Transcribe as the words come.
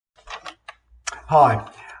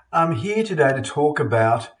Hi, I'm here today to talk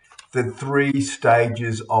about the 3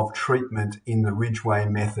 stages of treatment in the Ridgway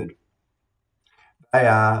method. They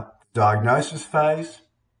are diagnosis phase,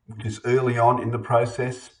 which is early on in the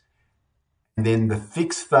process, and then the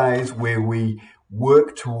fix phase where we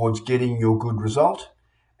work towards getting your good result,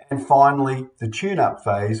 and finally the tune-up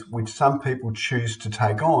phase, which some people choose to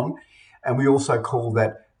take on, and we also call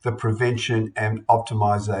that the prevention and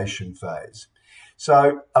optimization phase.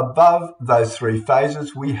 So above those 3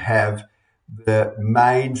 phases, we have the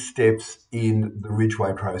main steps in the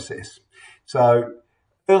Ridgway process. So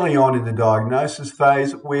early on in the diagnosis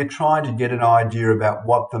phase, we're trying to get an idea about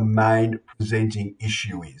what the main presenting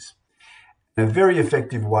issue is. And a very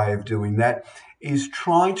effective way of doing that is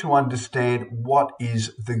trying to understand what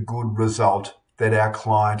is the good result that our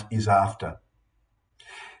client is after.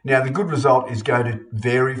 Now, the good result is going to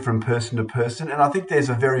vary from person to person, and I think there's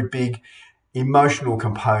a very big emotional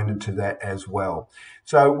component to that as well.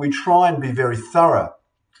 So we try and be very thorough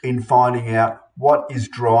in finding out what is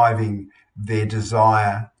driving their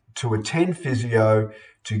desire to attend physio,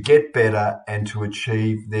 to get better and to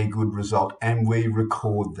achieve their good result, and we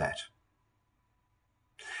record that.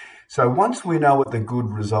 So once we know what the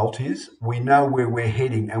good result is, we know where we're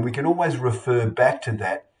heading, and we can always refer back to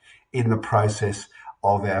that in the process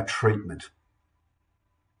of our treatment.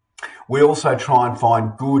 We also try and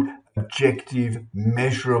find good, objective,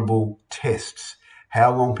 measurable tests.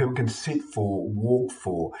 How long people can sit for, walk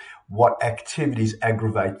for, what activities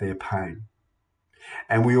aggravate their pain.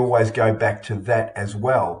 And we always go back to that as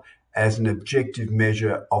well as an objective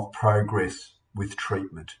measure of progress with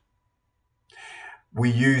treatment. We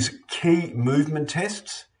use key movement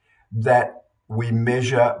tests that we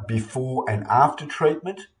measure before and after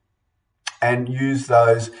treatment and use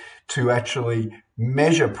those to actually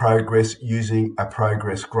measure progress using a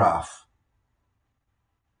progress graph.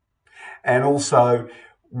 And also,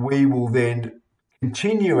 we will then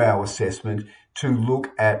continue our assessment to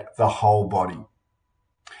look at the whole body.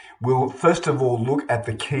 We'll first of all look at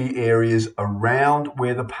the key areas around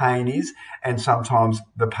where the pain is, and sometimes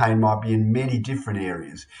the pain might be in many different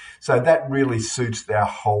areas. So that really suits our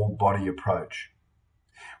whole body approach.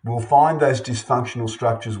 We'll find those dysfunctional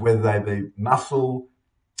structures, whether they be muscle,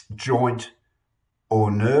 joint, or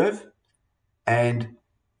nerve, and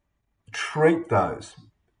treat those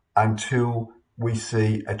until we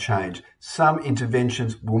see a change. Some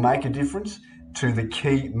interventions will make a difference to the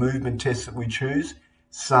key movement tests that we choose,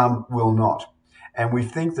 some will not. And we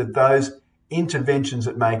think that those interventions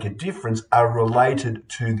that make a difference are related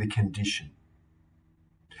to the condition.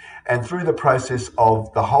 And through the process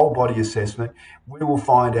of the whole body assessment, we will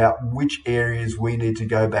find out which areas we need to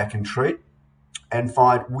go back and treat and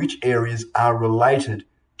find which areas are related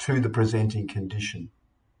to the presenting condition.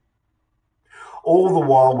 All the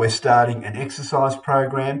while we're starting an exercise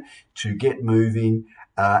program to get moving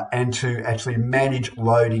and to actually manage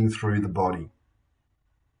loading through the body.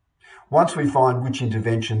 Once we find which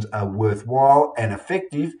interventions are worthwhile and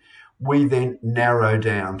effective, we then narrow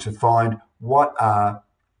down to find what are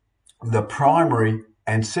the primary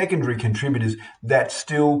and secondary contributors that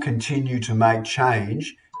still continue to make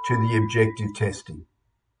change to the objective testing.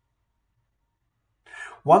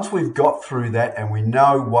 Once we've got through that and we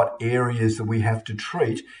know what areas that we have to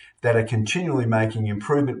treat that are continually making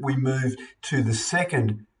improvement, we move to the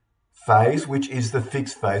second phase, which is the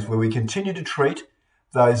fix phase, where we continue to treat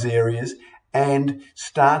those areas and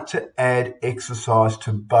start to add exercise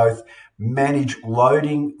to both manage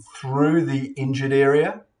loading through the injured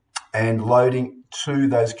area and loading to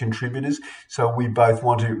those contributors. So we both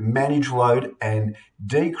want to manage load and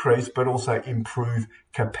decrease, but also improve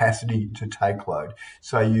capacity to take load.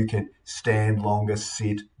 So you can stand longer,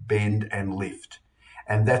 sit, bend, and lift.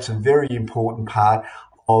 And that's a very important part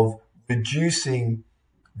of reducing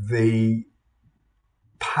the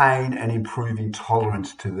pain and improving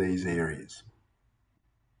tolerance to these areas.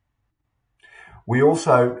 We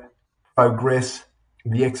also progress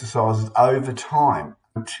the exercises over time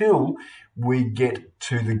until we get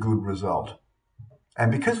to the good result.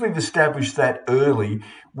 And because we've established that early,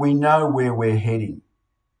 we know where we're heading.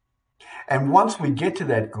 And once we get to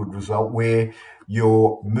that good result where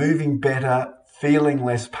you're moving better, feeling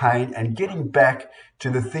less pain, and getting back to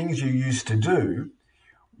the things you used to do,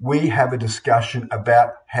 we have a discussion about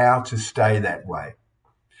how to stay that way.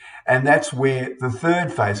 And that's where the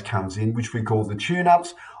third phase comes in, which we call the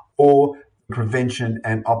tune-ups or prevention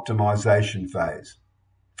and optimization phase.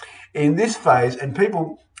 In this phase, and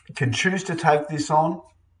people can choose to take this on,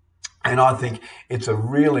 and I think it's a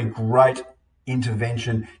really great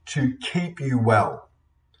intervention to keep you well.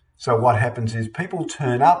 So what happens is people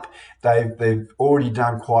turn up, they've already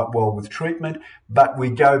done quite well with treatment, but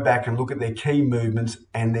we go back and look at their key movements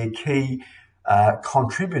and their key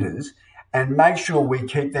contributors and make sure we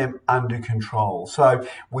keep them under control. So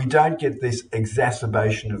we don't get this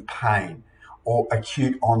exacerbation of pain or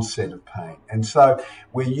acute onset of pain. And so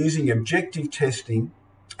we're using objective testing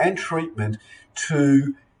and treatment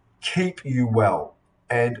to keep you well.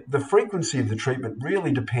 And the frequency of the treatment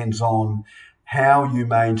really depends on how you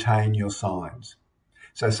maintain your signs.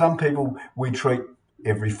 So some people we treat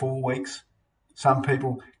every 4 weeks. Some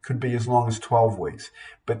people could be as long as 12 weeks.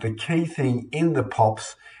 But the key thing in the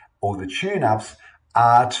POPs or the tune-ups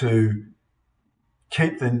are to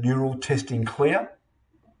keep the neural testing clear,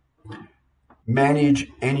 manage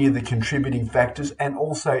any of the contributing factors, and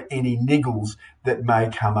also any niggles that may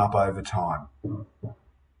come up over time.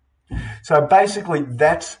 So basically,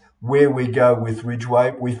 that's where we go with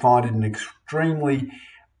Ridgeway. We find it an extremely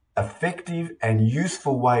effective and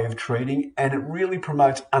useful way of treating, and it really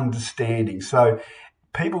promotes understanding. So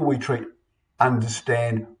people we treat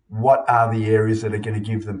understand what are the areas that are going to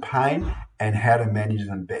give them pain and how to manage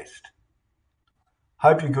them best.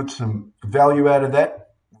 Hope you got some value out of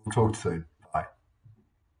that. We'll talk soon.